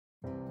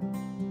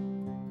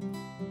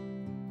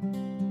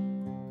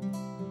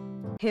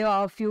Here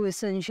are a few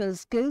essential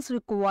skills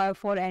required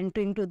for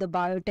entering to the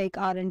biotech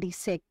R&D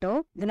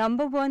sector. The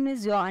number one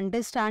is your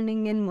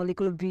understanding in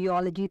molecular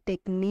biology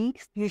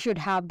techniques. You should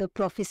have the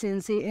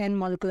proficiency in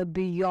molecular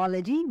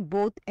biology,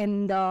 both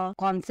in the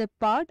concept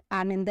part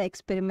and in the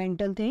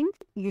experimental things.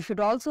 You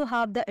should also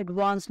have the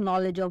advanced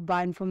knowledge of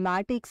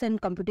bioinformatics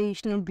and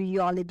computational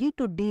biology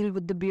to deal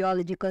with the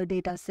biological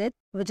data set,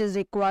 which is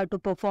required to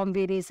perform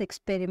various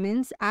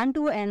experiments and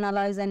to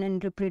analyze and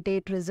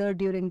interpret results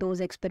during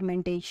those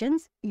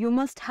experimentations. You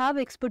must have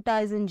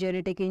expertise in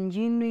genetic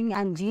engineering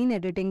and gene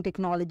editing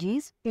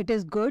technologies. It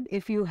is good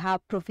if you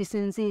have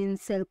proficiency in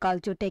cell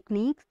culture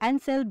techniques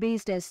and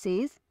cell-based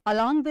assays.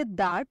 Along with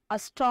that, a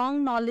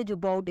strong knowledge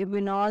about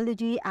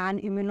immunology and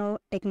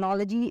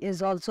immunotechnology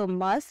is also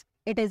must.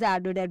 It is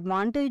added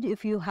advantage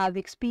if you have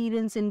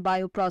experience in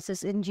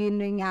bioprocess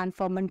engineering and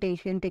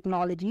fermentation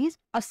technologies.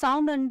 A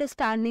sound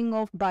understanding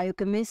of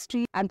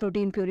biochemistry and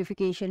protein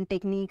purification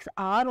techniques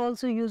are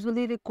also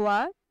usually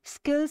required.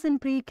 Skills in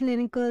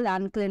preclinical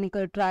and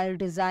clinical trial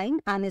design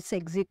and its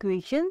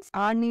executions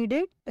are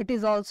needed. It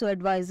is also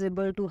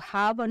advisable to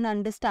have an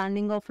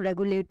understanding of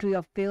regulatory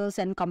affairs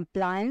and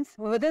compliance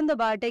within the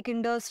biotech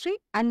industry.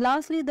 And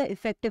lastly, the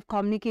effective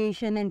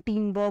communication and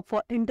teamwork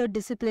for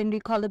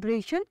interdisciplinary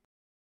collaboration.